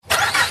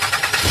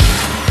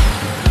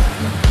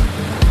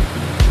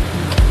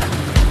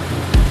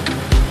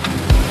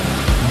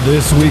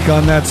This week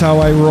on That's How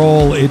I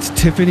Roll, it's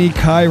Tiffany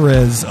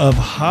Kairez of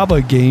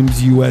Haba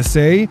Games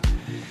USA.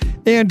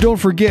 And don't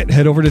forget,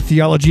 head over to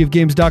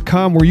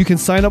theologyofgames.com where you can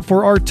sign up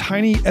for our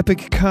Tiny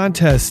Epic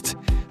contest.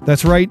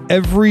 That's right,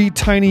 every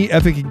Tiny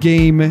Epic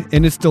game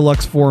in its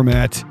deluxe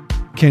format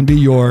can be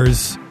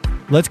yours.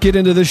 Let's get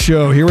into the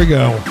show. Here we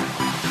go.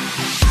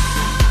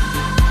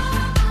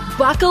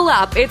 Buckle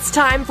up. It's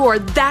time for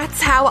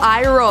That's How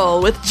I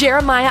Roll with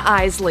Jeremiah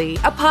Isley,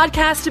 a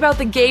podcast about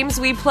the games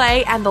we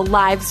play and the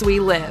lives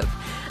we live.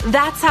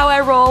 That's How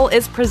I Roll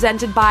is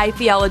presented by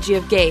Theology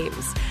of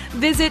Games.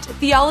 Visit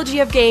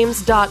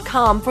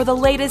theologyofgames.com for the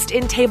latest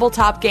in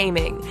tabletop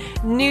gaming,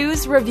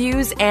 news,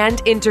 reviews,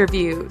 and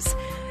interviews.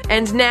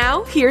 And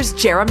now, here's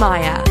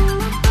Jeremiah.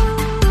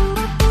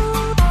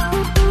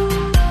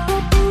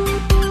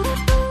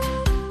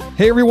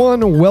 Hey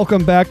everyone,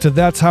 welcome back to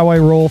That's How I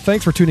Roll.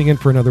 Thanks for tuning in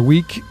for another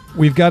week.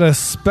 We've got a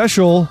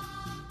special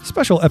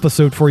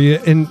episode for you,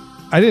 and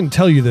I didn't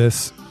tell you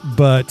this,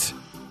 but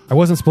I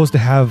wasn't supposed to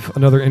have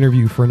another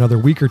interview for another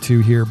week or two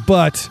here,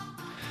 but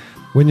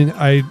when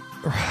I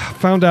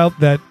found out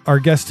that our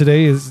guest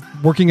today is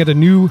working at a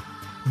new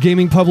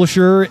gaming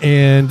publisher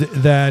and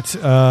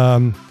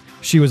that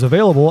she was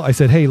available, I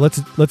said, hey,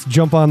 let's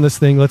jump on this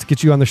thing. Let's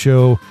get you on the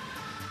show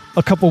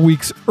a couple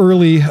weeks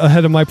early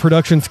ahead of my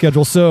production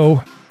schedule.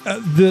 So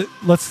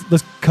let's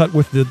cut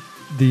with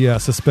the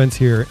suspense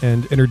here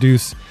and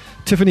introduce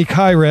Tiffany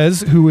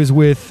Kairez, who is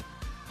with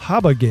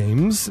Haba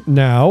Games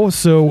now.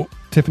 So,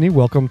 Tiffany,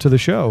 welcome to the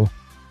show.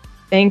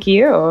 Thank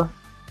you.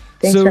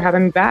 Thanks for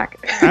having me back.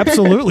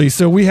 Absolutely.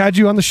 So we had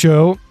you on the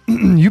show.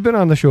 You've been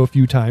on the show a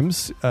few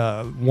times,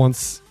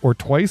 once or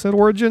twice at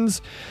Origins,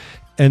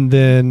 and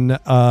then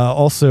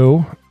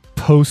also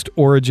post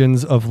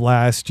Origins of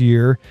last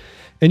year.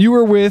 And you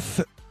were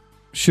with,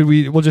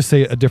 we'll just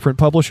say a different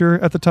publisher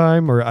at the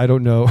time, or I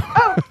don't know.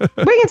 Oh,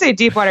 we can say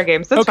Deepwater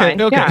Games. That's fine.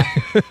 Okay. Yeah.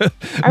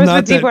 I was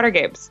with Deepwater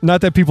Games.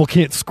 Not that people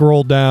can't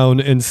scroll down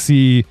and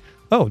see,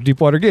 oh,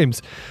 Deepwater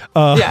Games.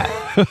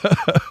 Yeah.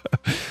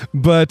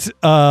 But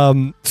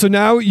so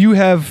now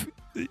you've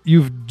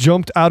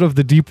jumped out of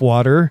the deep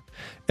water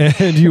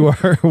and you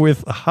are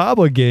with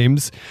Haba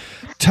Games.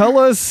 Tell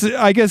us,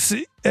 I guess,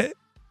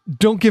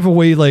 don't give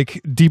away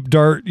like deep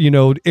dart,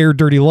 air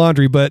dirty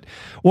laundry, but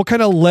what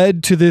kind of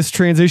led to this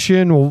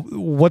transition?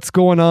 What's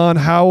going on?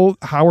 How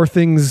are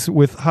things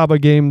with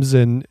Haba Games?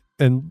 And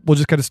we'll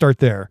just kind of start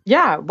there.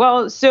 Yeah.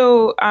 Well,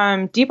 so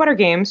Deepwater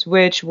Games,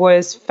 which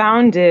was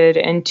founded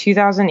in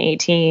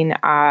 2018,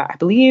 I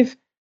believe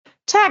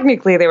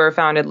technically they were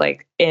founded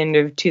like end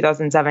of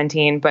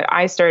 2017, but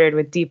I started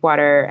with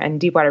Deepwater and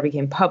Deepwater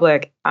became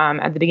public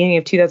at the beginning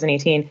of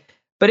 2018.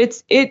 But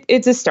it's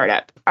a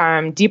startup.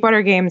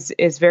 Deepwater Games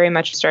is very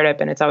much a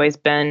startup, and it's always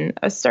been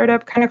a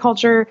startup kind of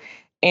culture.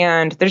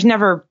 And there's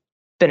never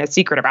been a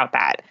secret about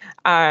that.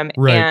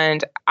 Right.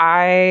 And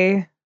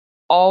I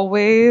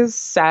always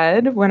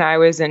said when I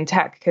was in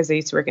tech, because I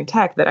used to work in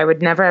tech, that I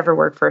would never ever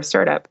work for a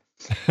startup.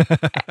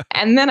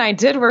 And then I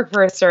did work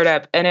for a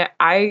startup, and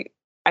I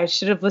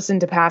should have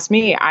listened to past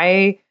me.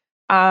 I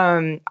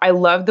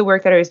loved the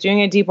work that I was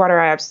doing at Deepwater.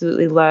 I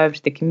absolutely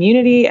loved the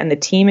community and the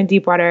team at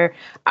Deepwater.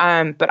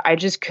 But I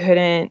just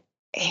couldn't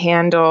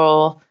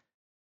handle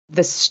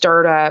the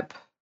startup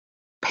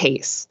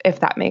pace,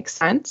 if that makes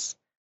sense.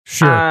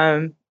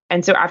 Sure.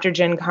 And so after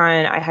Gen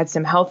Con, I had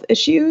some health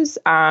issues,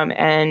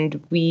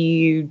 and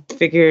we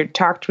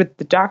talked with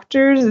the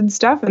doctors and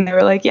stuff, and they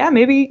were like, yeah,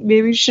 maybe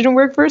you shouldn't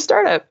work for a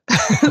startup.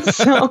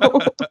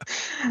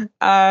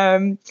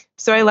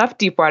 So I left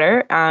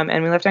Deepwater,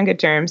 and we left on good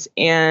terms,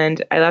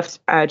 and I left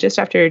just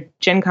after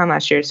Gen Con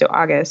last year, so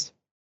August.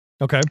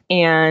 Okay.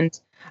 And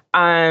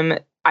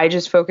I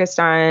just focused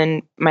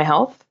on my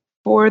health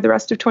for the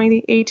rest of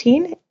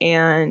 2018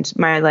 and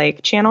my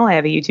channel. I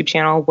have a YouTube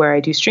channel where I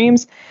do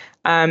streams.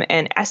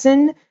 And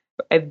Essen,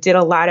 I did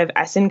a lot of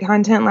Essen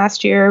content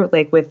last year,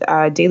 with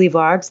daily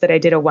vlogs that I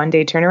did a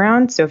 1-day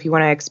turnaround. So if you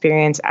want to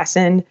experience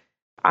Essen,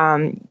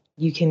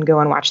 you can go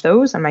and watch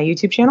those on my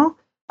YouTube channel.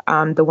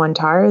 The One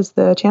Tar is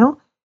the channel.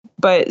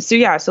 But so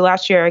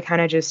last year I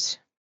kind of just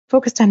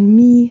focused on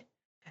me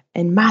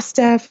and my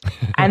stuff.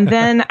 And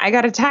then I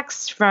got a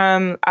text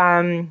from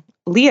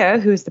Leah,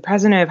 who's the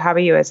president of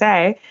Haba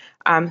USA,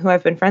 who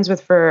I've been friends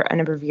with for a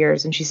number of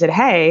years. And she said,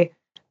 hey,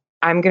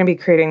 I'm going to be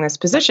creating this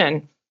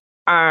position.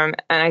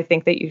 And I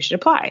think that you should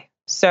apply.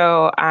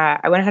 So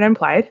I went ahead and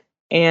applied,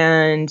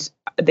 and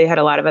they had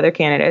a lot of other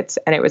candidates,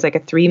 and it was like a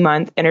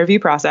 3-month interview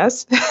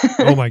process.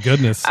 Oh my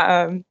goodness.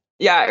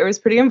 Yeah, it was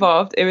pretty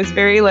involved. It was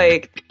very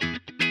weird.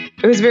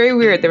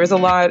 There was a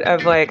lot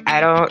of I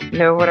don't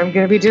know what I'm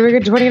going to be doing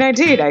in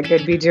 2019. I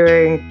could be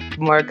doing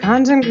more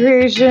content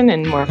creation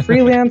and more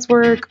freelance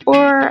work,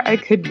 or I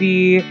could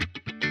be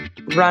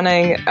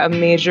running a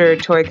major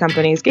toy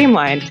company's game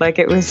line.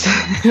 It was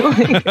I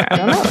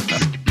don't know.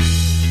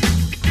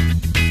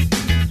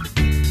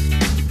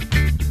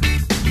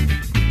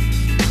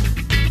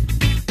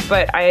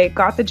 But I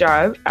got the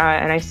job,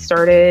 and I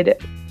started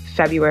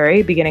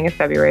beginning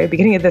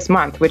of this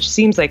month, which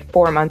seems like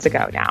 4 months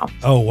ago now.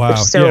 Oh, wow.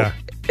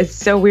 It's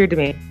so weird to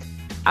me.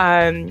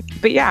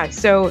 But yeah,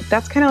 so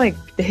that's kind of like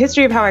the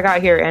history of how I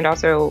got here and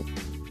also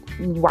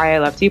why I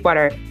love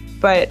Deepwater.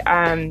 But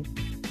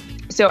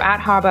so at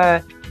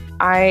Haba,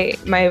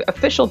 my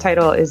official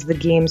title is the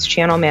Games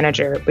Channel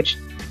Manager, which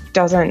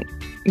doesn't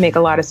make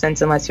a lot of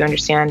sense unless you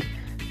understand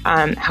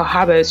how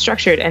Haba is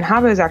structured. And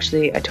Haba is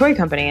actually a toy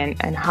company, and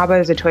Haba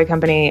is a toy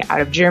company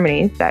out of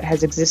Germany that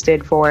has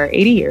existed for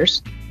 80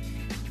 years.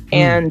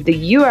 And the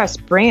U.S.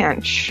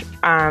 branch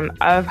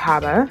of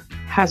Haba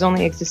has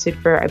only existed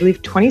for, I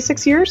believe,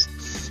 26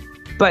 years,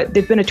 but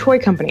they've been a toy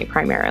company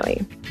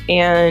primarily.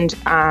 And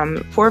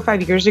 4 or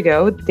 5 years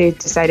ago, they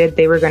decided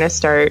they were going to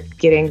start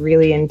getting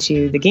really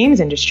into the games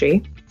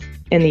industry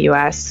in the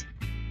U.S.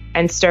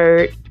 and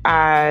start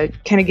kind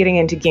of getting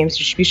into games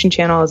distribution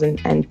channels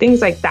and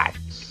things like that.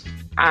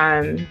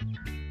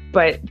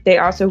 But they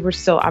also were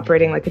still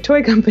operating like a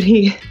toy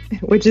company,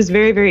 which is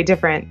very, very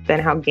different than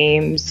how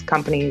games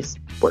companies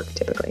work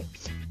typically.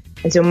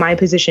 And so my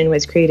position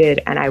was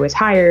created and I was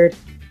hired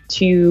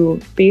to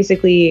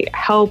basically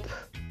help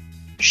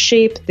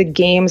shape the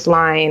games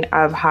line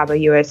of Haba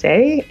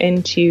USA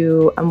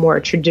into a more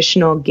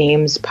traditional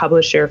games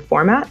publisher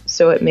format,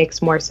 so it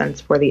makes more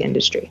sense for the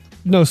industry.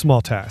 No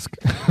small task.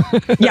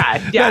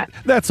 Yeah.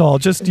 That's all.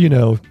 Just,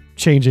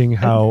 changing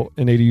how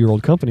an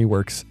 80-year-old company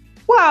works.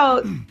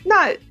 Well,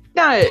 not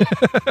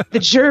the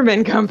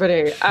German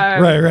company.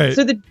 Right.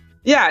 So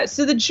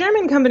the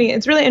German company,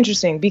 it's really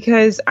interesting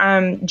because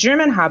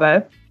German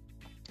Haba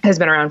has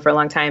been around for a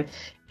long time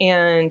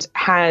and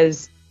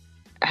has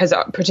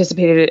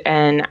participated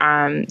in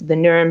the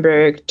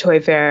Nuremberg Toy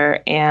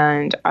Fair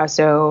and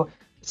also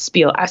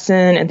Spiel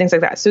Essen and things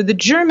like that. So the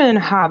German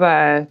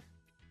Haba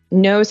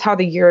knows how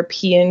the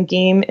European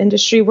game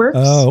industry works.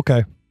 Oh,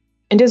 okay.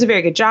 And does a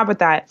very good job with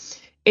that.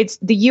 It's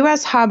the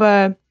US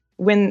Haba,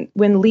 when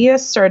Leah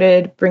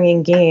started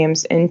bringing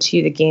games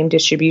into the game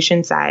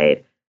distribution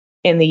side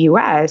in the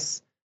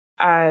US,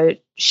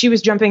 she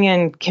was jumping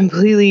in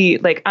completely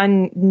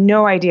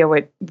no idea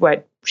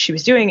what she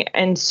was doing.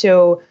 And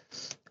so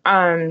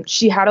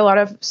she had a lot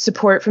of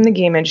support from the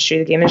game industry.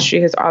 The game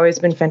industry has always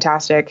been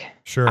fantastic,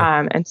 sure,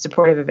 and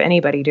supportive of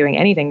anybody doing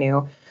anything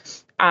new.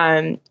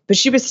 But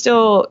she was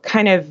still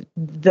kind of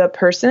the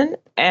person,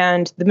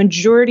 and the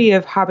majority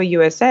of Haba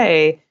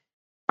USA,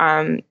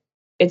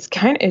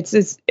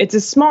 it's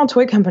a small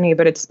toy company,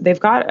 but they've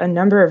got a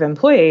number of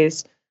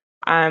employees.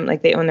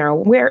 They own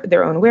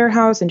their own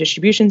warehouse and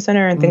distribution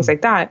center and things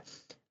like that.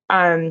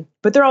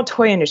 But they're all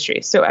toy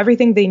industry. So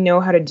everything they know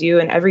how to do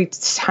and every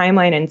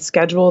timeline and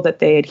schedule that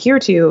they adhere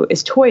to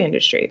is toy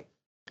industry,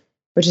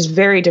 which is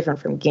very different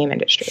from game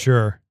industry.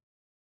 Sure.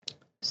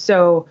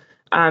 So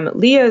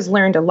Leah has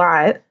learned a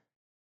lot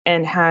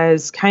and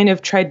has kind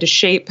of tried to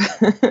shape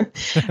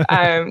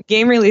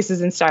game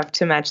releases and stuff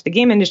to match the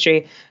game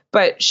industry.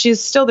 But she's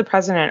still the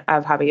president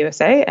of Haba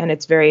USA, and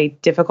it's very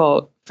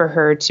difficult for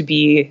her to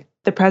be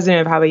the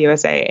president of Haba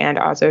USA and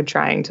also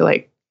trying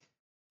to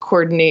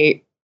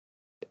coordinate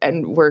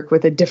and work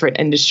with a different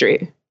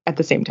industry at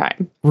the same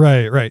time.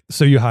 Right.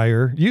 So you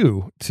hire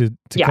you to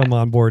come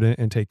on board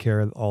and take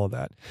care of all of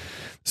that.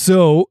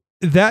 So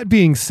that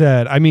being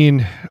said, I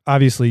mean,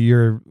 obviously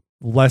you're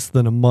less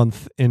than a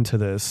month into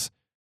this.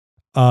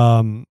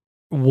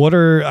 What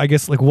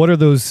are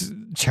those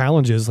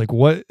challenges?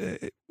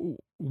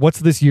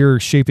 What's this year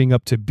shaping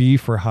up to be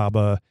for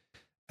Haba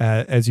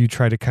as you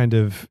try to kind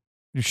of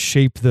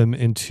shape them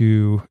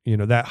into,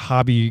 that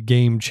hobby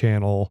game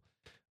channel,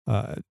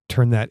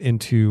 turn that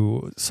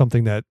into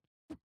something that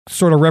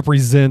sort of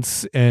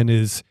represents and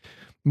is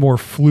more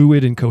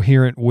fluid and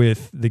coherent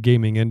with the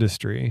gaming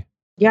industry?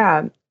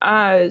 Yeah.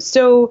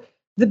 So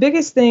the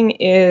biggest thing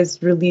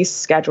is release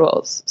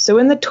schedules. So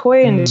in the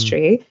toy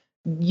industry,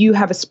 you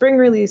have a spring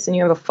release and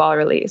you have a fall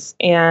release,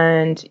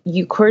 and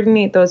you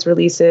coordinate those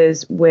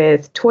releases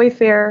with Toy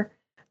Fair,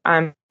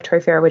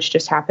 which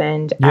just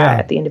happened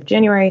at the end of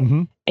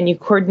January, and you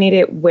coordinate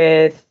it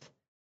with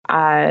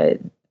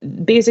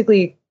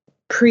basically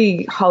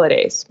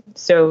pre-holidays.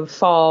 So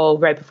fall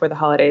right before the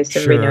holidays,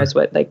 so everybody knows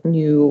what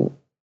new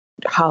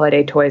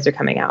holiday toys are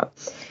coming out.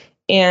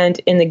 And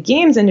in the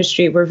games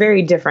industry, we're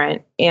very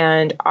different.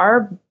 And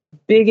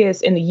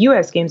in the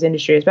US games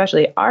industry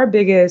especially, our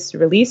biggest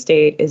release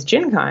date is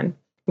Gen Con,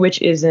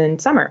 which is in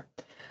summer.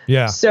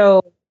 Yeah.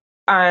 So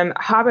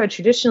Haba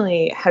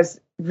traditionally has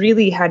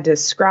really had to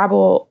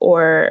scramble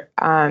or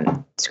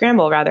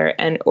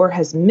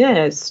has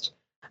missed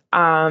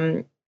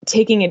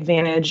taking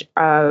advantage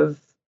of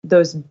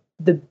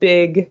the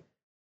big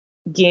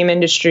game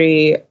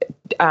industry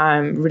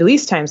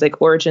release times like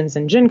Origins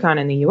and Gen Con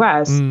in the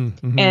US.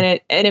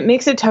 And it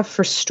makes it tough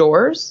for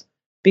stores,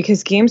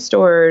 because game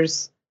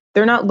stores,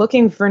 they're not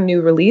looking for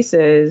new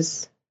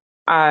releases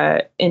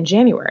in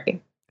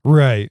January.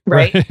 Right.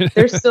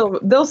 they're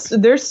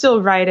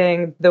still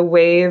riding the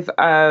wave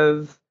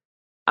of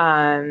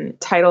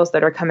titles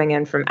that are coming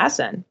in from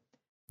Essen.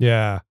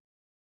 Yeah.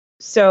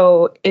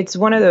 So it's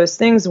one of those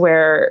things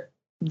where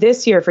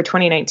this year for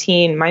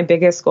 2019, my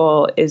biggest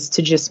goal is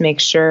to just make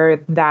sure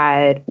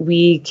that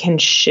we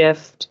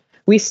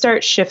we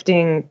start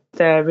shifting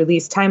the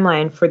release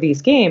timeline for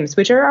these games,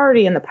 which are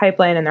already in the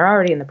pipeline and they're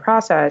already in the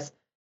process.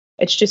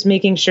 It's just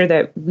making sure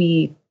that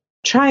we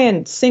try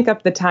and sync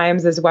up the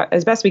times as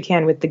best we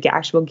can with the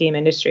actual game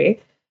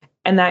industry.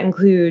 And that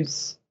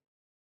includes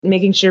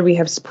making sure we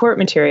have support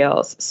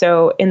materials.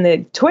 So in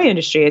the toy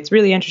industry, it's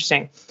really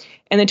interesting.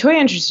 In the toy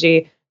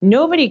industry,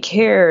 nobody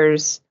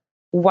cares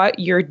what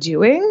you're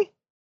doing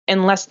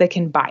unless they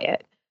can buy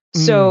it.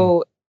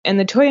 So in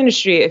the toy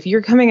industry, if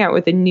you're coming out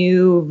with a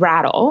new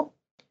rattle,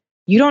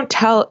 you don't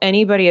tell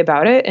anybody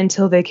about it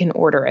until they can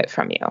order it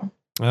from you.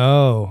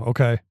 Oh,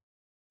 okay.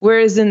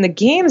 Whereas in the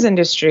games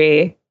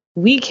industry,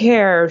 we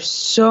care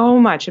so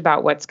much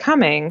about what's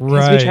coming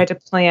because we try to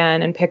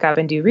plan and pick up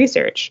and do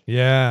research.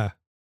 Yeah.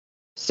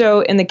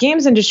 So in the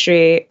games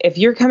industry, if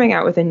you're coming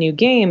out with a new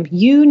game,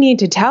 you need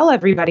to tell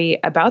everybody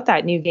about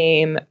that new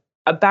game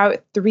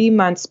about 3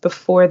 months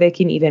before they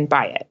can even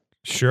buy it.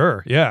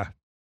 Sure. Yeah.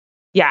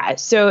 Yeah.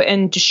 So,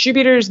 and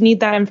distributors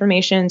need that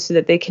information so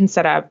that they can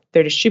set up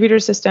their distributor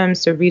systems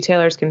so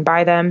retailers can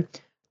buy them,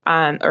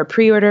 or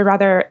pre-order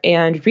rather.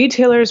 And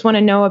retailers want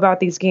to know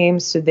about these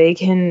games so they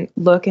can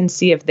look and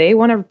see if they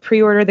want to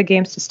pre-order the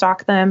games to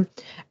stock them.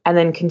 And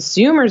then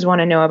consumers want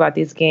to know about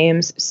these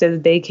games so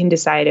that they can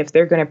decide if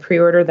they're going to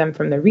pre-order them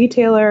from the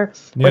retailer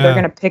or they're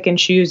going to pick and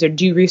choose or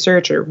do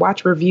research or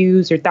watch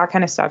reviews or that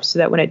kind of stuff so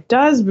that when it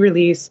does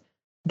release,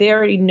 they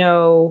already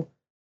know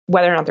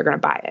whether or not they're going to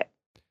buy it.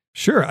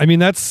 Sure. I mean,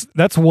 that's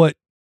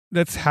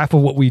half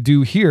of what we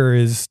do here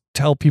is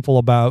tell people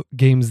about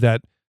games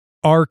that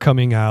are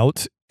coming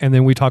out, and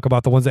then we talk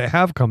about the ones that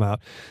have come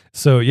out.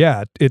 So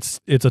yeah, it's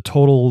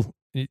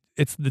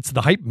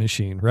the hype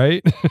machine,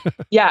 right?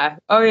 Yeah.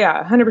 Oh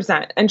yeah,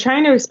 100%. And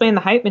trying to explain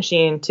the hype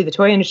machine to the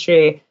toy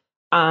industry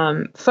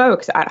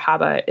folks at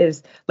HABA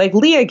is like,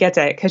 Leah gets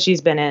it because she's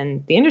been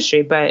in the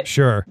industry, but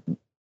sure.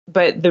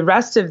 But the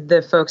rest of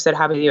the folks at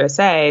HABA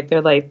USA,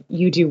 they're like,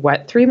 you do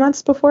what 3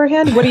 months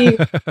beforehand? What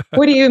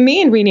do you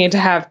mean we need to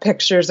have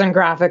pictures and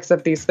graphics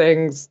of these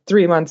things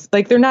 3 months?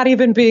 Like they're not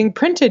even being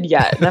printed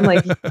yet. And I'm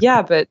like,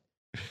 yeah, but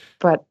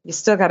you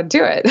still got to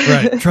do it.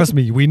 Right. Trust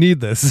me, we need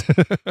this.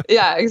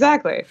 Yeah,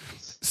 exactly.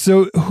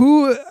 So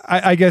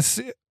I guess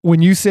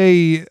when you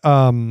say,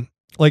 I'm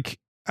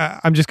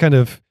just kind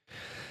of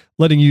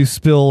letting you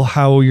spill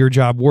how your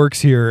job works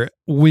here.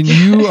 When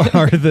you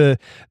are the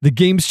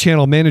games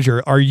channel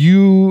manager, are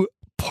you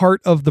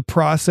part of the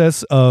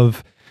process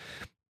of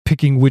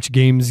picking which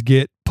games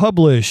get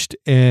published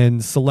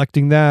and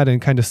selecting that and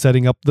kind of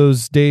setting up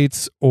those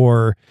dates?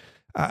 Or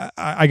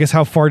I guess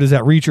how far does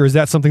that reach? Or is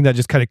that something that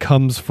just kind of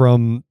comes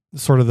from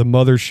sort of the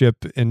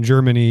mothership in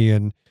Germany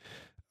and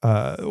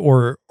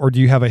or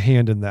do you have a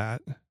hand in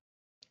that?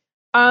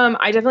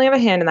 I definitely have a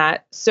hand in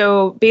that.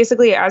 So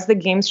basically, as the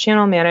games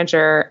channel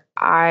manager,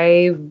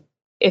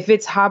 if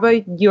it's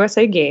HABA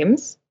USA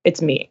Games,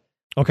 it's me.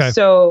 Okay.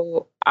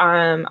 So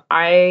I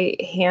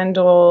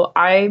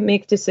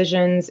make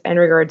decisions in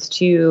regards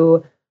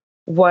to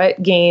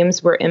what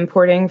games we're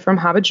importing from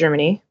HABA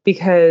Germany,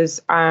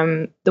 because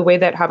the way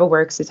that HABA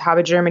works is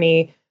HABA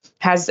Germany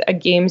has a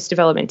games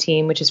development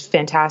team, which is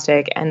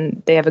fantastic,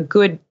 and they have a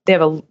good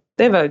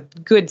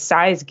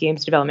size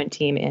games development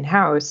team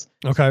in-house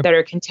that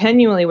are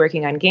continually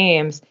working on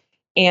games.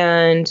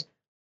 And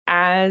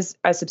as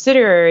a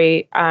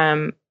subsidiary,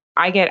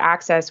 I get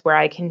access where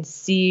I can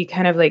see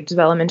kind of like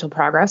developmental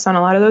progress on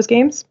a lot of those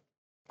games.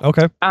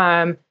 Okay.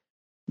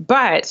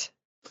 But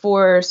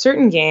for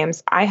certain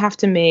games, I have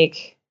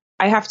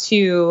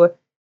to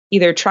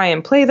either try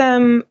and play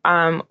them,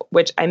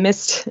 which I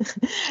missed.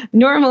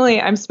 Normally,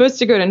 I'm supposed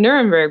to go to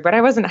Nuremberg, but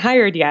I wasn't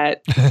hired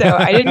yet. So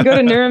I didn't go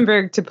to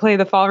Nuremberg to play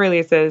the fall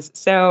releases.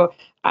 So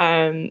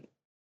I've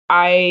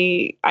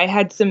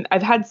had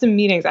some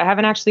meetings. I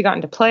haven't actually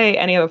gotten to play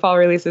any of the fall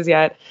releases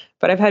yet,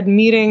 but I've had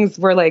meetings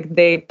where like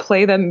they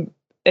play them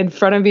in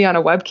front of me on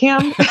a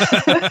webcam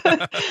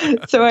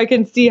so I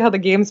can see how the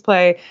games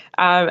play.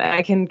 And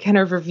I can kind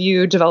of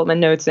review development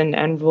notes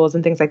and rules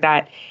and things like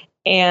that.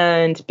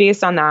 And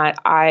based on that,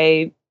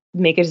 I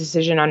make a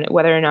decision on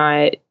whether or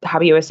not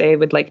HABA USA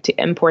would like to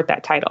import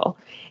that title.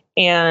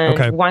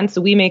 And once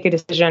we make a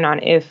decision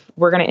on if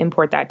we're going to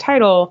import that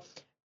title,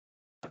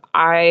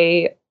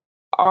 I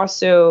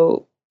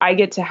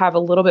get to have a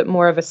little bit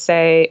more of a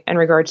say in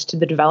regards to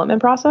the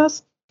development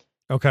process.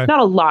 Okay. Not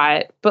a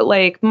lot, but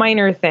like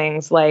minor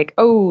things like,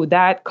 oh,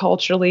 that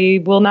culturally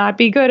will not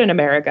be good in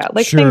America.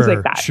 Like things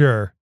like that.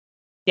 Sure.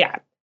 Yeah.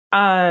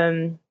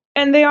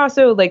 And they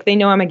also they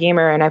know I'm a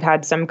gamer and I've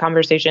had some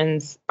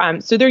conversations.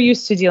 So they're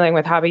used to dealing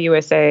with HABA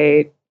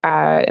USA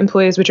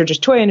employees, which are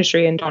just toy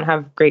industry and don't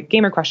have great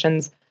gamer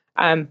questions.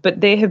 But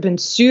they have been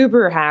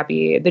super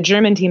happy. The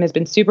German team has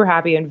been super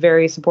happy and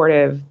very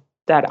supportive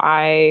that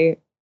I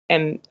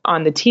am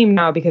on the team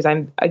now because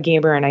I'm a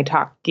gamer and I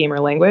talk gamer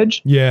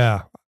language.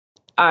 Yeah.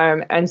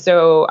 And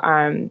so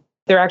I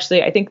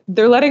think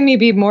they're letting me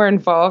be more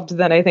involved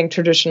than I think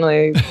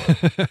traditionally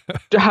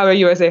HABA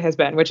USA has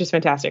been, which is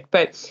fantastic.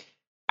 But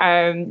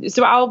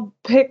So I'll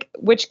pick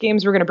which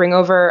games we're going to bring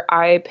over.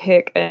 I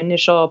pick an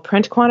initial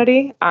print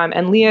quantity,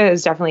 and Leah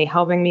is definitely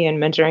helping me and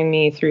mentoring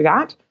me through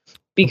that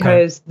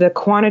because the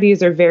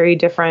quantities are very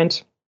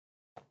different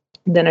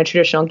than a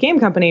traditional game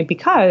company,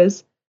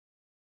 because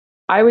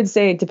I would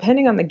say,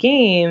 depending on the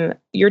game,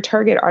 your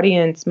target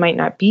audience might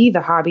not be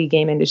the hobby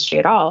game industry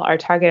at all. Our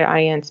target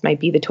audience might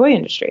be the toy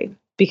industry,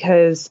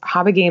 because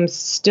hobby games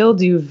still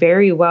do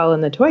very well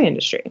in the toy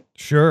industry.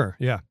 Sure,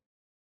 yeah.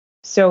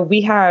 So we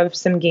have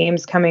some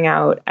games coming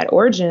out at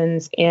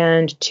Origins,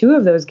 and 2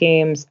 of those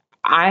games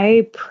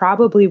I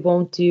probably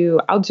won't do.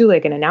 I'll do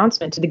like an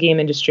announcement to the game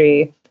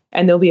industry,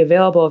 and they'll be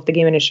available if the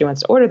game industry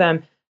wants to order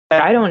them.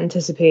 But I don't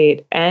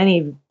anticipate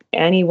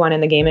anyone in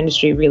the game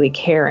industry really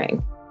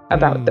caring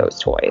about those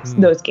toys,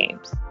 those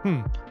games.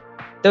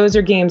 Those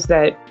are games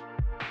that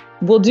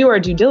we'll do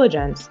our due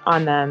diligence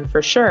on them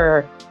for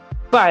sure,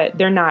 but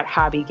they're not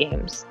hobby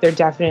games. They're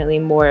definitely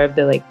more of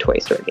the like toy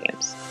store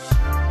games.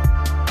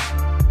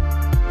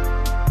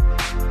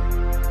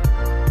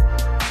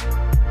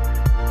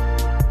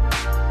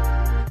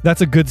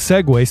 That's a good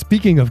segue.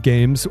 Speaking of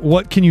games,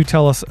 what can you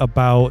tell us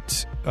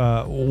about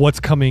what's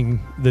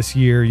coming this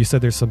year? You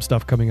said there's some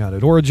stuff coming out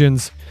at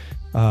Origins.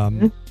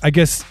 I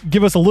guess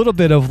give us a little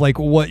bit of like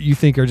what you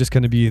think are just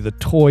going to be the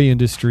toy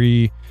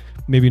industry,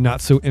 maybe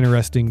not so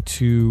interesting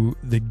to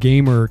the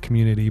gamer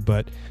community,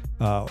 but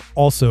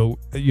also,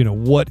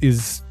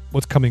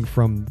 what's coming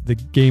from the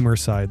gamer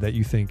side that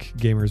you think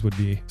gamers would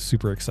be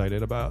super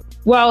excited about?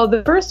 Well,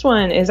 the first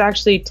one is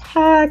actually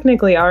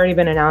technically already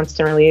been announced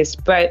and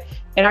released, but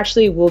it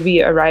actually will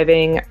be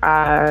arriving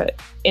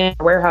in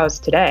our warehouse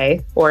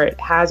today, or it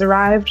has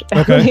arrived.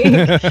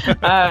 Okay.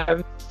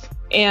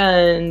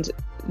 And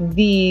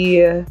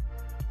the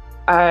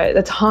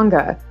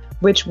Tonga,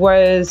 which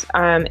was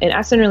an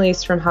Essen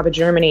release from Haba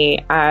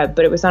Germany, but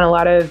it was on a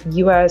lot of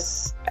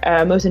US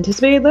most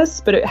anticipated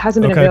lists, but it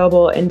hasn't been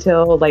available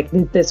until like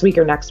this week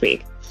or next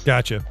week.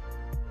 Gotcha.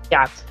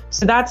 Yeah.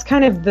 So that's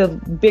kind of the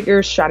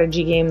bigger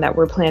strategy game that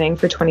we're planning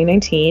for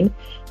 2019.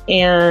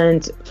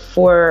 And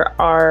for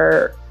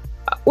our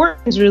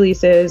Origins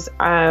releases,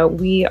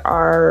 we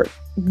are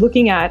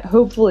looking at,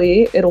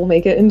 hopefully it'll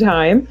make it in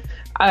time,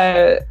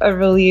 a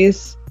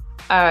release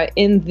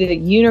in the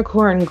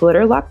Unicorn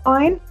Glitter Luck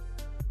line.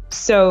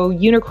 So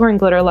Unicorn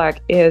Glitter Luck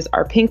is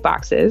our pink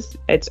boxes.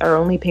 It's our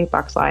only pink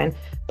box line,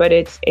 but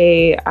it's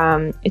a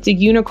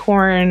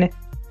unicorn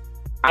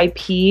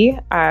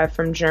IP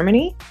from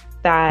Germany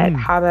that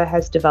Haba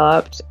has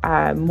developed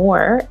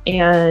more.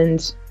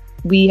 And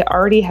we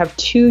already have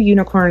 2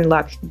 Unicorn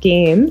Luck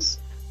games.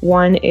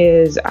 One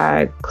is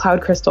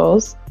Cloud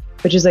Crystals,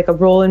 which is like a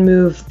roll and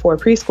move for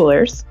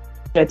preschoolers.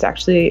 It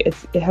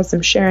has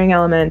some sharing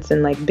elements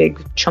and like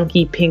big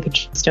chunky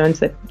pink stones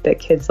that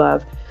kids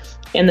love.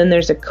 And then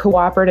there's a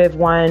cooperative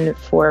one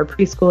for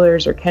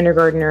preschoolers or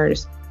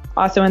kindergartners,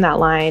 also in that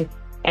line.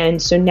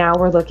 And so now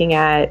we're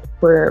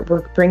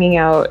bringing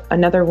out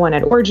another one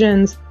at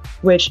Origins,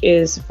 which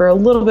is for a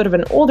little bit of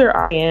an older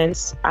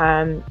audience,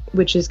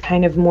 which is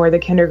kind of more the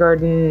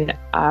kindergarten,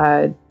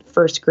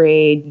 first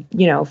grade,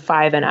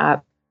 5 and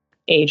up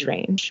age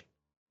range.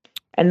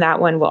 And that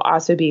one will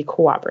also be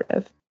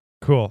cooperative.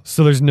 Cool.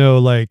 So there's no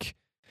like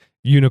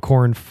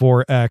Unicorn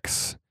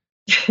 4X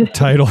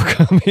title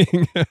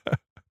coming.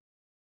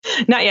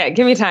 Not yet.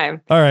 Give me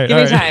time. All right. Give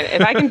me time.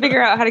 If I can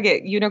figure out how to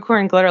get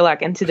Unicorn Glitter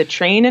Luck into the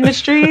train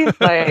industry,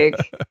 like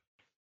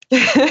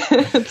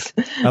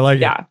I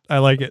like it. I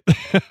like it.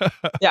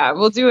 Yeah,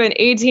 we'll do an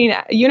 18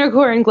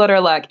 Unicorn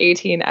Glitter Luck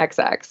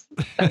 18XX.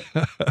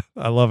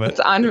 I love it.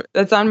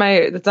 That's on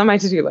my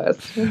to-do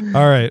list.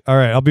 All right.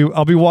 I'll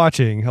be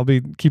watching. I'll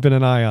be keeping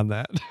an eye on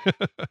that.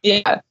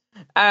 Yeah.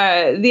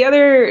 The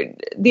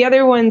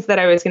other ones that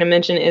I was going to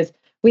mention is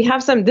we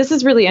have some. This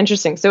is really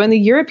interesting. So in the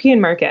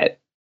European market,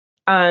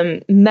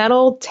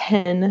 metal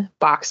tin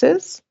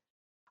boxes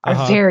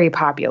are very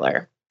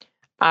popular.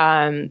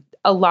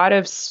 A lot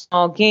of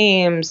small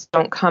games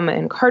don't come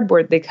in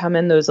cardboard. They come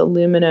in those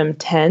aluminum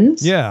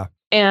tins. Yeah.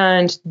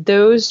 And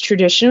those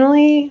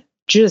traditionally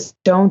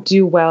just don't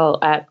do well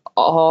at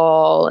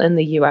all in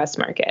the US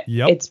market.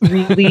 Yep. It's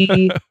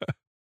really,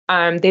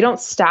 they don't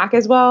stack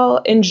as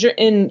well.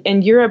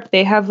 In Europe,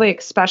 they have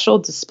like special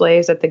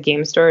displays at the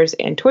game stores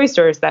and toy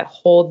stores that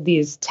hold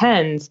these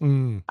tins.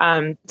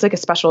 It's like a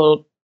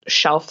special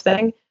shelf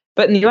thing.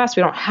 But in the US,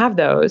 we don't have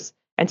those.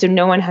 And so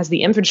no one has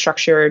the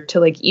infrastructure to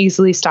like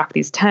easily stock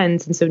these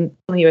tins. And so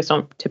the US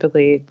don't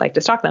typically like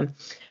to stock them.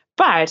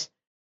 But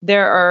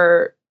there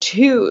are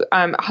 2,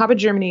 Haba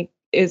Germany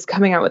is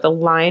coming out with a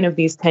line of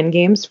these 10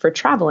 games for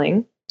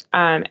traveling.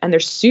 And they're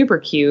super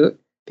cute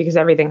because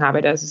everything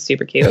Haba does is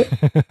super cute.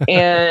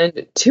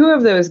 And 2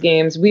 of those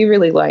games we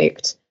really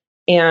liked.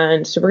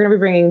 And so we're going to be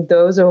bringing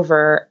those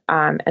over.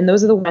 And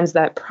those are the ones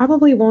that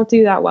probably won't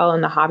do that well in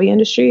the hobby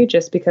industry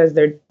just because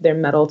they're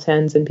metal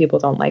tins and people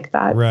don't like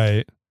that.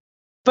 Right.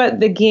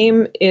 But the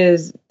game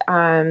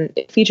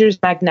it features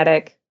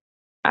magnetic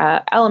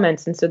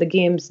elements. And so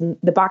the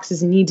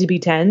boxes need to be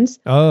tens.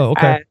 Oh,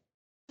 okay.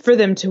 For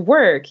them to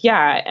work.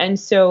 Yeah. And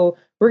so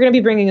we're going to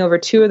be bringing over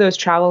 2 of those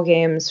travel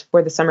games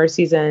for the summer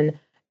season.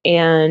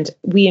 And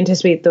we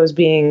anticipate those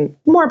being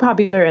more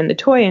popular in the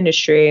toy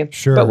industry.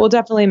 Sure. But we'll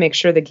definitely make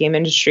sure the game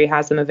industry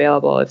has them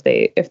available if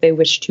they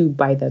wish to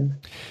buy them.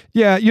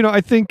 Yeah, I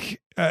think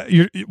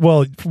you're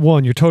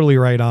totally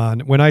right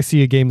on. When I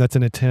see a game that's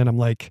in a tin, I'm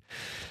like,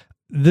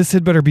 this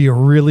had better be a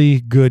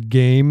really good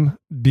game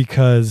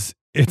because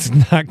it's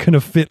not going to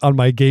fit on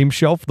my game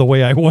shelf the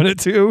way I want it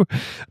to,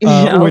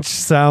 which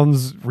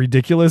sounds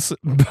ridiculous,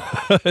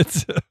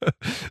 but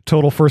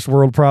total first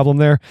world problem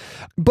there.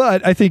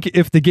 But I think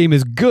if the game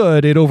is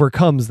good, it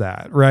overcomes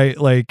that, right?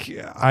 Like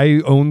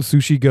I own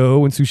Sushi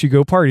Go and Sushi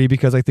Go Party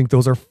because I think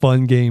those are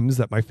fun games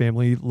that my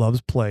family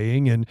loves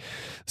playing. And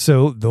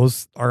so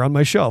those are on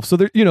my shelf. So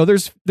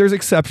there's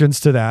exceptions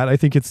to that. I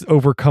think it's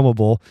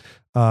overcomable.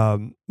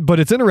 But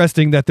it's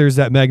interesting that there's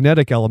that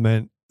magnetic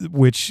element,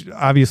 which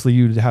obviously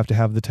you'd have to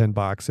have the 10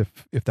 box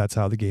if that's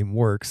how the game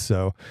works.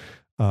 So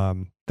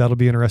that'll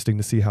be interesting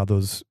to see how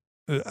those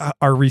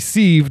are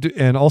received.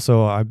 And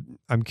also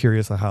I'm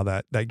curious on how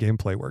that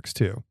gameplay works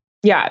too.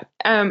 Yeah.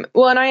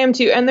 Well, and I am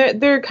too. And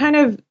they're kind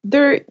of,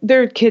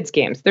 they're kids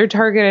games. They're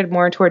targeted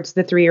more towards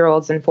the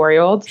 3-year-olds and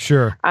 4-year-olds.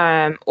 Sure.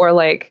 Or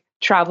like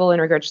travel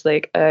in regards to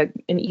like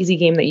an easy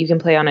game that you can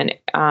play on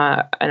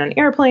an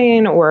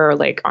airplane or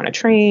like on a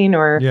train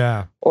or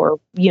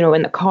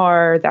in the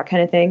car, that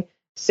kind of thing.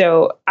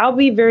 So I'll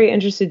be very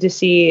interested to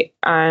see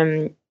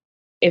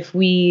if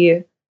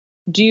we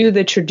do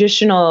the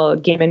traditional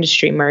game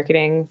industry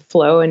marketing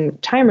flow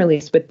and time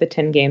release with the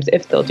 10 games,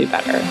 if they'll do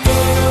better.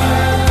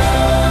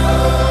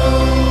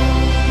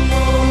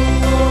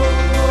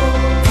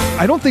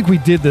 I don't think we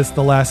did this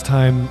the last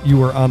time you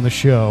were on the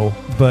show,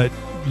 but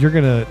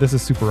this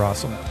is super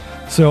awesome.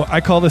 So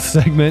I call this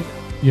segment,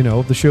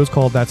 the show's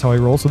called That's How I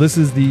Roll. So this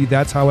is the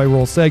That's How I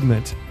Roll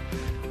segment.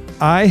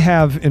 I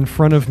have in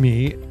front of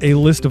me a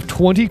list of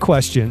 20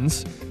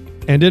 questions,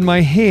 and in my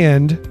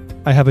hand,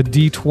 I have a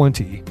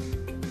D20.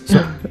 So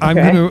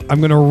okay. I'm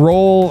gonna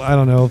roll, I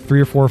don't know,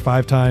 3 or 4 or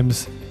 5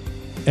 times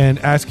and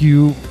ask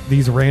you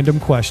these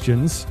random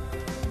questions.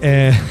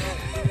 And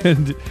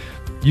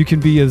you can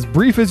be as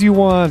brief as you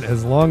want,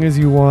 as long as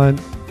you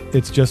want.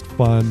 It's just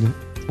fun.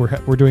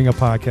 We're doing a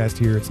podcast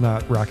here. It's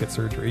not rocket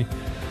surgery.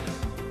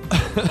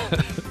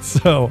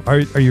 So are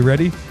you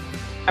ready?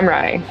 I'm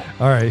ready.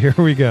 All right, here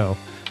we go.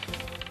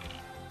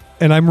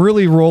 And I'm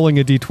really rolling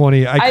a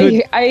D20.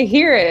 I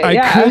hear it.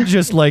 I could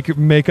just like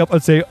make up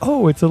and say,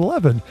 oh, it's an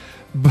 11.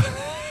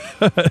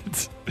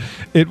 But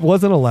it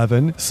was an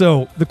 11.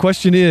 So the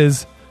question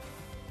is,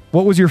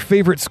 what was your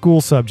favorite school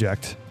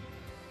subject?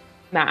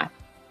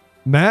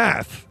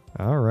 Math.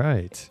 All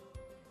right.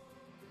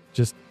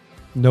 Just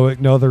no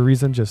other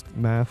reason, just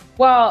math.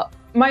 Well,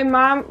 my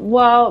mom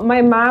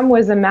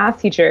was a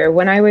math teacher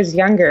when I was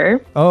younger.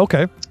 Oh,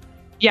 okay.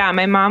 Yeah,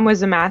 my mom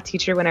was a math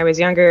teacher when I was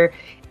younger.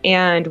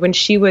 And when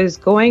she was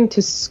going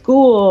to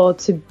school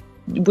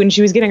when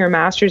she was getting her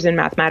master's in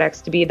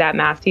mathematics to be that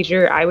math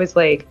teacher, I was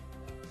like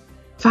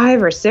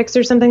 5 or 6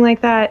 or something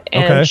like that.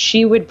 And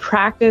She would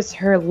practice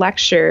her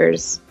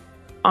lectures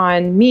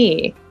on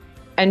me.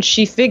 And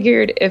she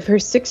figured if her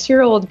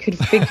 6-year-old could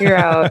figure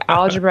out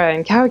algebra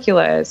and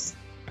calculus,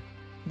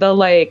 the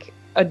like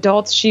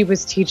adults she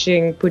was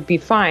teaching would be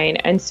fine.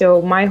 And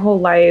so my whole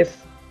life,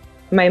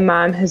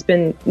 math has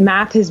been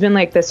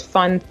like this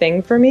fun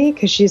thing for me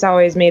because she's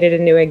always made it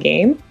into a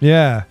game.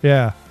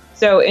 Yeah.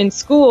 So in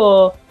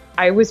school,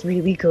 I was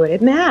really good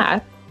at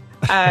math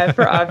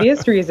for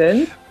obvious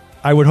reasons.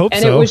 I would hope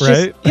so,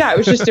 right? It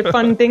was just a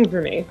fun thing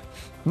for me.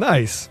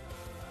 Nice.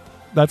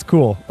 That's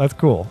cool.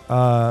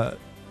 I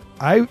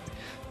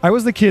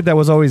was the kid that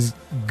was always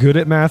good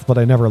at math, but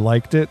I never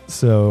liked it.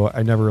 So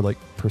I never like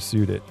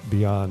pursued it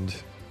beyond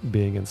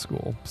being in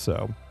school.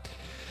 So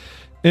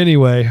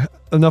anyway,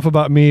 enough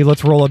about me.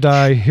 Let's roll a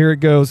die. Here it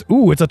goes.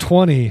 Ooh, it's a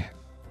 20.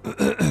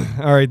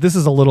 All right, this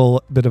is a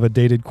little bit of a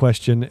dated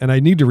question, and I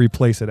need to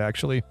replace it,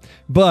 actually.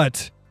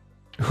 But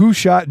who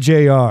shot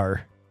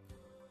JR?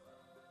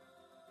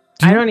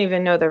 I don't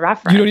even know the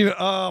reference. You don't even...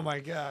 Oh, my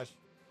gosh.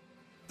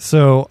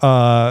 So,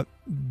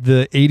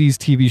 the 80s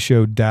TV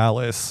show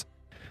Dallas.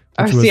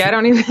 I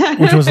don't even...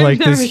 Which was like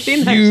this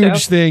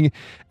huge thing.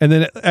 And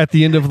then at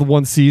the end of the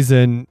one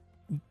season,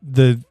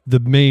 the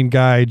main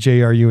guy,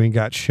 J.R. Ewing,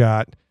 got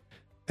shot.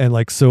 And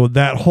like, so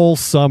that whole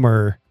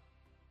summer,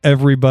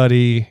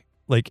 everybody,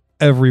 like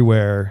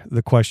everywhere,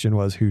 the question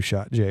was who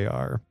shot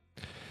JR.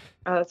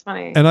 Oh, that's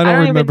funny. And I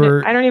don't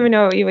remember. I don't even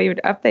know what you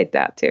would update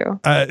that to.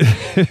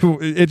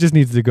 It just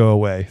needs to go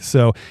away.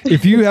 So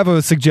if you have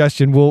a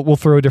suggestion, we'll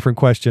throw a different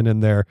question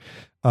in there.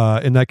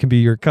 And that can be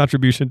your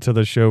contribution to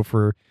the show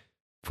from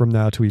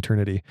now to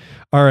eternity.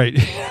 All right.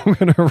 I'm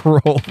going to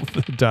roll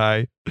the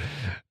die.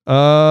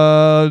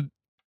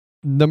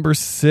 Number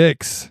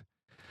 6.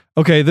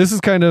 Okay, this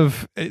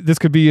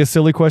could be a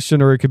silly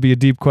question or it could be a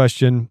deep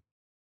question.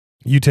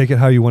 You take it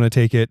how you want to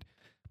take it.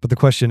 But the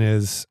question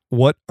is,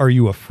 what are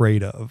you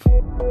afraid of?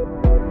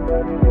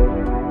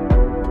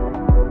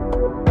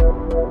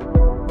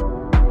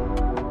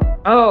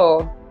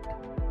 Oh,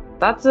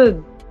 I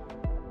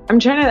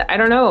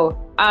don't know.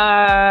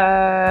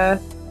 I'm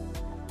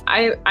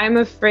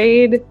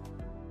afraid.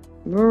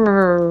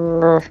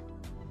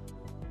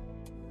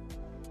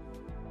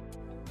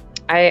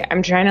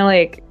 I'm trying to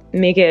like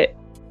make it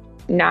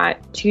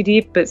not too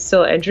deep, but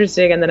still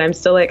interesting, and then I'm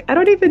still like, I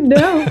don't even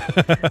know.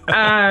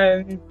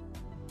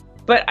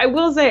 But I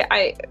will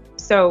say,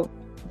 so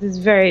this is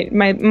very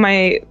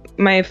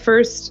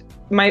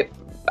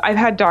I've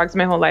had dogs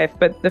my whole life,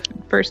 but the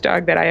first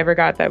dog that I ever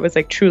got that was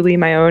like truly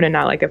my own and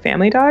not like a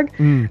family dog.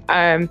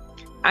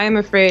 I am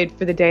afraid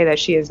for the day that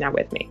she is not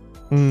with me.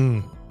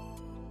 And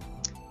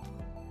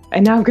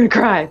now I'm gonna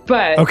cry,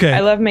 but okay. I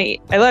love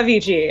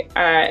Ichi,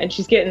 and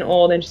she's getting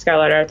old and she's got a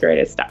lot of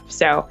arthritis stuff.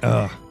 So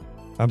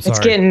I'm sorry. It's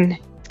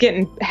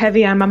getting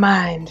heavy on my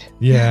mind.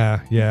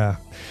 Yeah.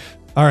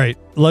 All right,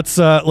 let's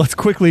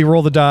quickly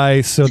roll the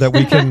die so that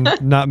we can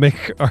not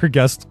make our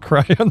guests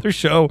cry on their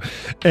show.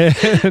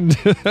 And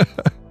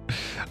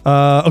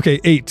okay,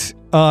 8.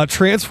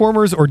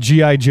 Transformers or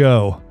G.I.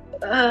 Joe?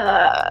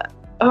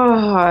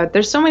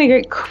 There's so many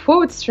great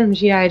quotes from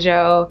G.I.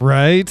 Joe.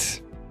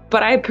 Right.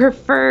 But I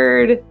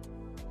preferred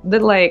the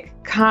like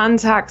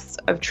context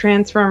of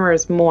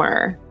Transformers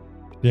more.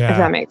 Yeah. If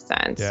that makes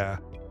sense. Yeah.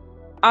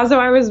 Also,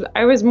 I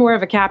was more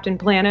of a Captain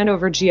Planet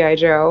over G.I.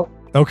 Joe.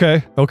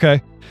 Okay.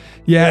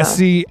 Yeah,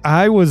 see,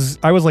 I was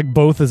like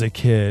both as a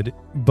kid,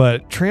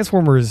 but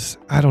Transformers,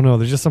 I don't know,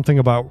 there's just something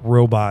about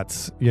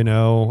robots,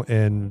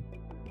 and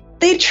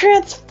they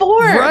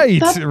transform. Right.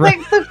 That's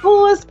like the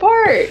coolest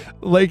part.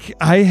 Like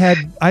I had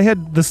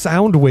the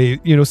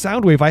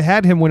Soundwave. I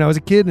had him when I was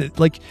a kid.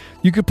 Like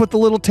you could put the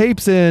little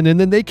tapes in and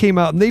then they came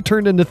out and they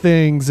turned into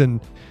things, and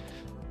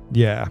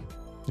yeah,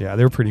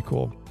 they were pretty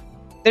cool.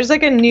 There's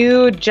like a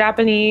new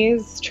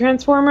Japanese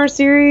Transformer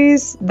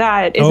series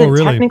that isn't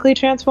technically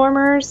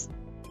Transformers.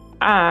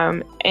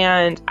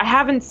 And I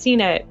haven't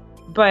seen it,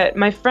 but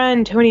my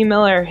friend Tony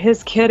Miller,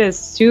 his kid is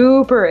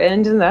super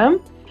into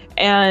them.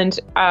 And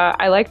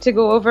I like to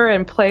go over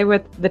and play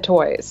with the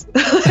toys,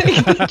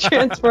 the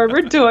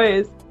Transformer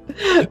toys.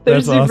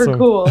 They're super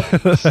cool.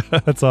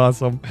 That's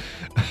awesome.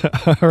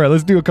 All right,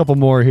 let's do a couple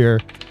more here.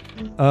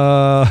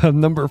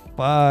 Number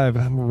 5.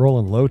 I'm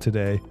rolling low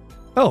today.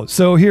 Oh,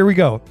 so here we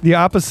go. The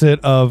opposite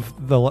of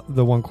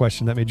the one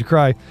question that made you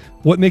cry.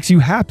 What makes you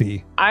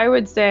happy? I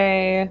would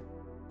say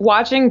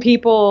watching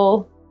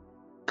people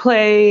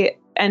play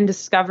and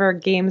discover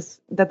games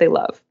that they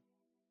love.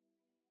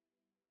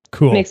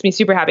 Cool. Makes me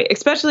super happy,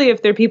 especially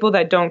if they're people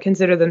that don't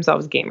consider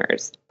themselves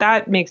gamers.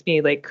 That makes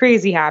me like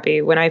crazy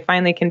happy when I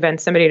finally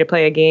convince somebody to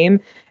play a game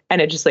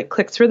and it just like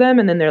clicks for them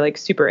and then they're like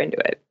super into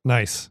it.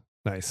 Nice.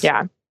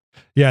 Yeah,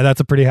 that's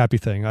a pretty happy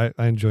thing. I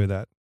enjoy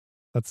that.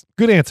 That's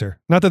good answer.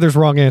 Not that there's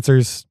wrong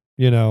answers,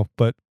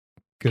 but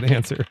good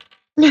answer.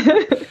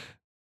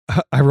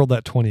 I rolled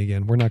that 20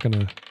 again. We're not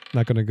gonna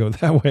go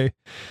that way.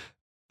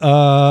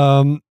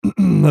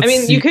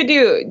 You could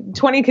do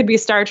 20 could be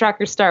Star Trek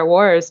or Star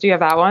Wars. Do you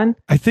have that one?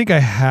 I think I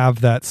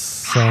have that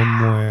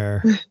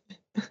somewhere.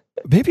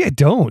 Maybe I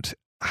don't.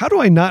 How do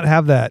I not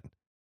have that?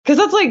 Because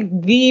that's like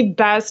the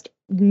best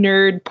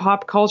nerd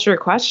pop culture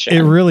question.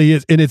 It really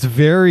is. And it's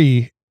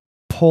very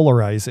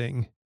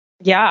polarizing.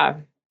 Yeah.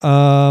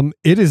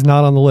 It is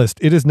not on the list.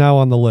 It is now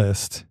on the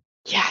list.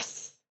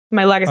 Yes.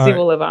 My legacy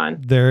will live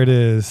on. There it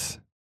is.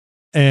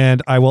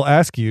 And I will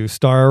ask you,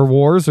 Star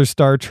Wars or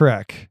Star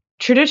Trek?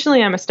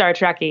 Traditionally, I'm a Star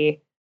Trekkie.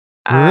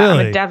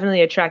 Really? I'm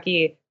definitely a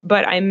Trekkie,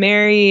 but I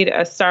married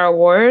a Star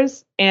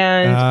Wars,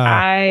 and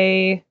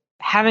I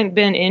haven't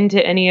been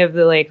into any of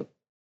the like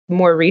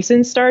more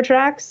recent Star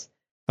Treks.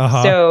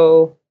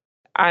 So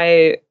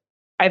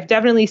I've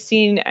definitely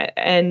seen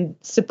and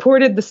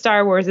supported the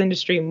Star Wars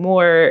industry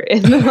more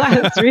in the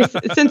last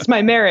since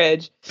my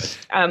marriage.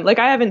 Like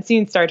I haven't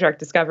seen Star Trek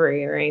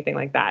Discovery or anything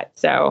like that.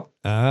 So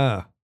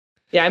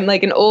yeah, I'm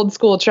like an old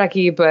school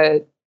Trekkie,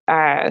 but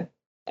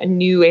a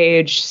new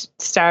age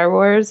Star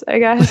Wars, I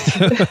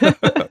guess.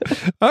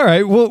 All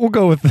right, we'll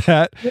go with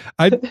that.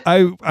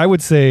 I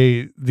would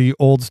say the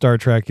old Star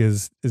Trek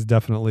is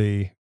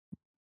definitely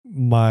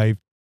my.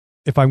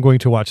 If I'm going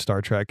to watch Star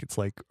Trek, it's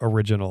like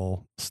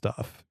original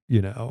stuff,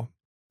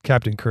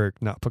 Captain Kirk,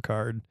 not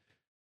Picard.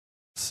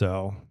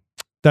 So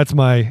that's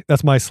my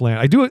slant.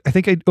 I do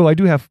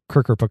have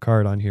Kirk or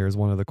Picard on here as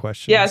one of the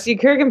questions. Yeah, see,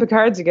 Kirk and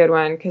Picard's a good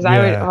one because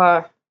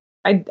I'd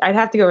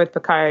have to go with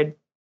Picard.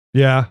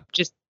 Yeah,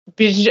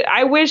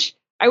 I wish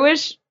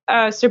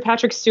Sir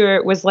Patrick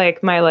Stewart was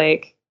like my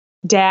like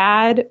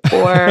dad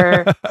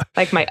or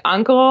like my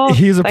uncle.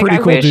 He's a pretty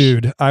cool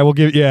dude. I will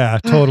give. Yeah,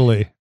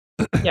 totally.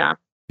 Yeah.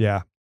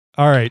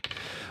 All right,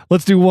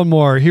 let's do one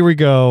more. Here we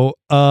go.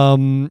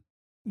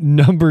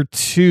 Number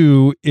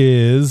 2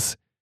 is,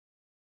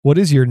 what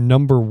is your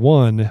number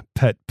 1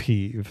 pet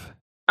peeve?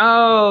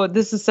 Oh,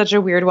 this is such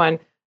a weird one.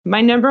 My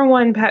number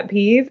 1 pet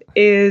peeve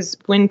is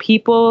when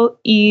people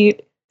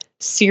eat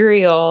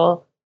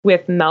cereal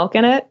with milk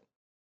in it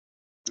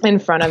in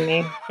front of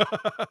me.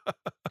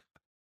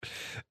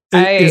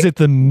 Is it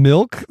the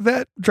milk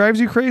that drives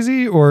you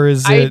crazy, or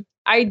is it?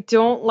 I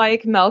don't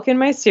like milk in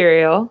my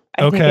cereal.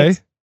 I think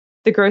it's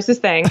the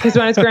grossest thing, because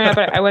when I was growing up,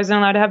 I wasn't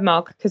allowed to have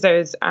milk because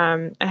I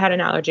had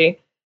an allergy.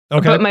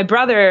 Okay. But my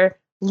brother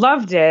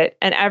loved it,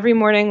 and every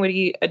morning would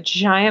eat a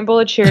giant bowl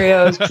of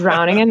Cheerios,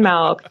 drowning in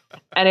milk.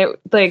 And it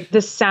like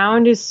the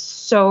sound is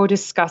so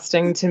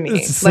disgusting to me.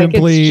 It's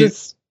simply, it's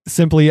just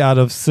simply out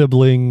of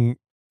sibling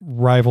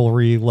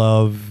rivalry,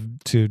 love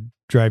to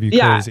drive you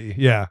crazy.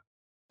 Yeah.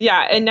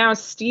 Yeah. And now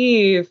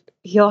Steve,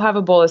 he'll have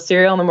a bowl of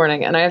cereal in the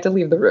morning, and I have to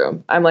leave the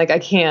room. I'm like, I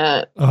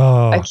can't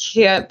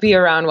be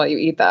around while you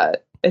eat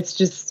that. It's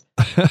just,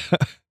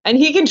 and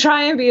he can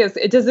try and be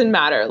it doesn't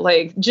matter.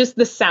 Like just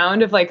the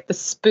sound of like the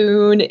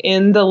spoon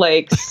in the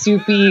like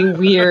soupy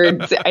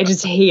weird, I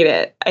just hate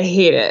it. I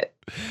hate it.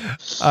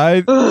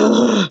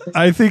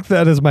 I think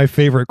that is my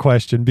favorite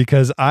question,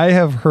 because I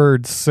have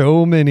heard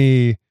so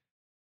many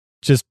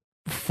just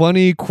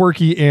funny,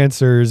 quirky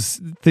answers,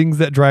 things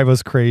that drive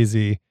us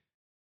crazy.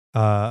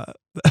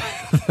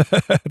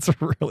 That's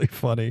really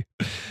funny.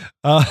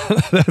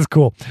 That's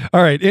cool.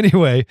 All right.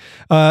 Anyway,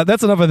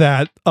 that's enough of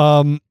that.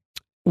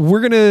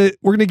 We're gonna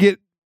get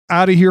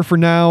out of here for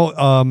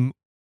now.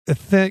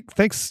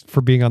 Thanks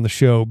for being on the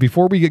show.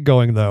 Before we get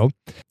going, though,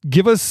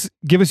 give us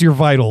your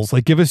vitals.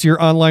 Like, give us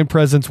your online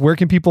presence. Where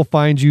can people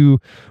find you?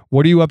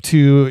 What are you up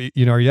to?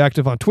 Are you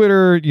active on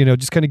Twitter?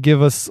 Just kind of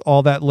give us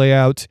all that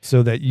layout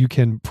so that you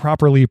can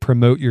properly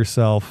promote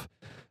yourself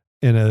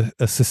in a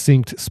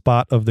succinct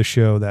spot of the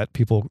show that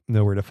people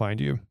know where to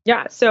find you.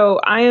 Yeah. So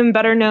I am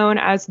better known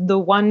as the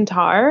One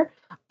Tar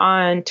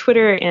on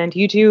Twitter and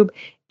YouTube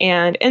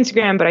and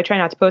Instagram, but I try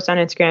not to post on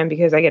Instagram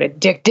because I get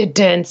addicted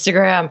to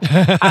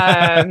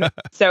Instagram.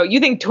 So you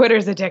think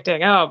Twitter's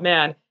addicting. Oh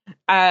man.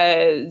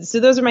 So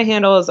those are my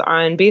handles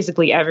on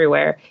basically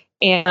everywhere.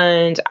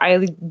 And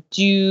I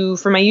do,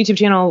 for my YouTube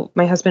channel,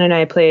 my husband and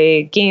I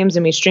play games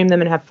and we stream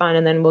them and have fun.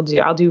 And then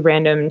I'll do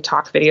random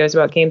talk videos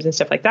about games and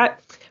stuff like that.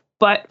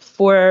 But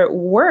for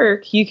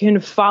work, you can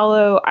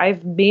follow,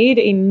 I've made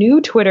a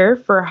new Twitter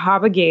for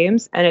Haba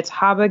Games, and it's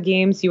Haba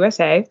Games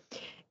USA.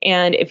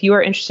 And if you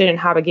are interested in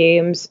Haba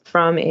Games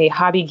from a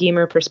hobby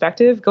gamer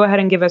perspective, go ahead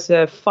and give us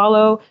a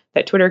follow.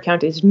 That Twitter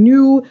account is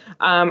new.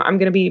 I'm going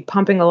to be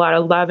pumping a lot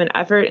of love and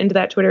effort into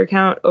that Twitter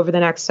account over the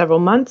next several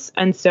months.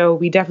 And so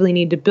we definitely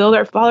need to build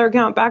our follower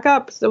count back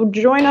up. So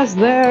join us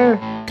there.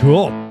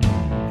 Cool.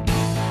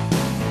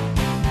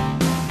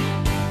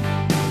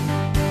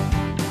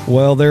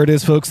 Well, there it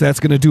is, folks. That's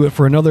going to do it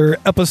for another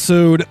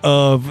episode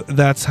of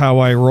That's How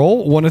I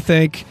Roll. Want to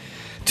thank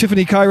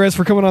Tiffany Kairez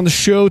for coming on the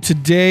show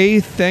today.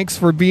 Thanks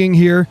for being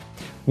here.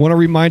 Want to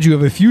remind you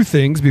of a few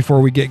things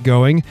before we get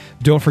going.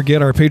 Don't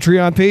forget our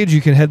Patreon page. You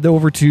can head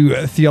over to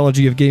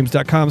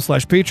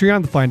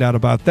theologyofgames.com/Patreon to find out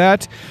about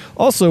that.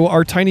 Also,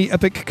 our Tiny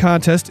Epic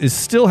contest is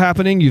still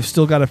happening. You've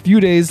still got a few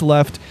days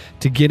left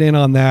to get in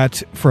on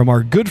that from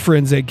our good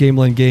friends at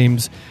Gameland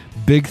Games.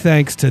 Big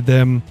thanks to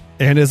them.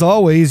 And as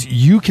always,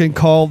 you can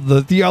call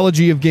the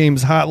Theology of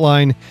Games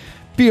hotline,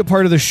 be a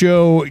part of the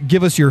show,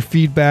 give us your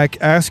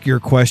feedback, ask your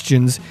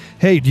questions.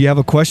 Hey, do you have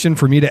a question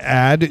for me to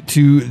add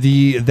to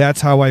the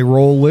That's How I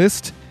Roll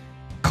list?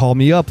 Call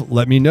me up.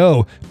 Let me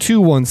know.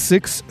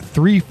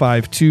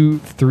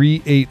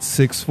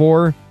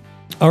 216-352-3864.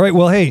 All right.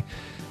 Well, hey,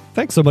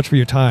 thanks so much for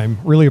your time.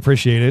 Really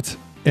appreciate it.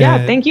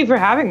 Yeah, thank you for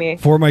having me.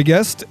 For my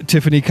guest,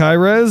 Tiffany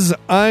Kairez,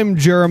 I'm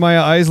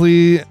Jeremiah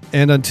Isley.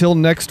 And until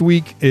next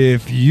week,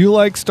 if you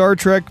like Star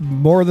Trek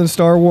more than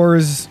Star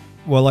Wars,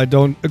 well, I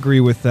don't agree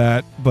with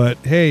that. But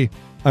hey,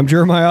 I'm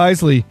Jeremiah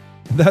Isley.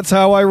 That's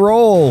how I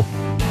roll.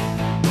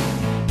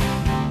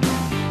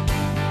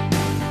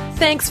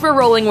 Thanks for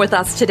rolling with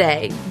us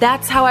today.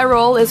 That's How I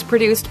Roll is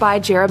produced by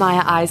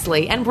Jeremiah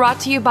Isley and brought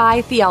to you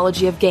by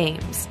Theology of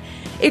Games.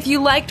 If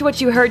you liked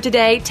what you heard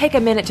today, take a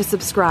minute to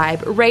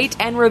subscribe, rate,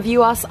 and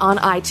review us on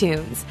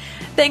iTunes.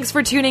 Thanks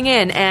for tuning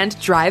in and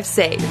drive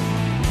safe.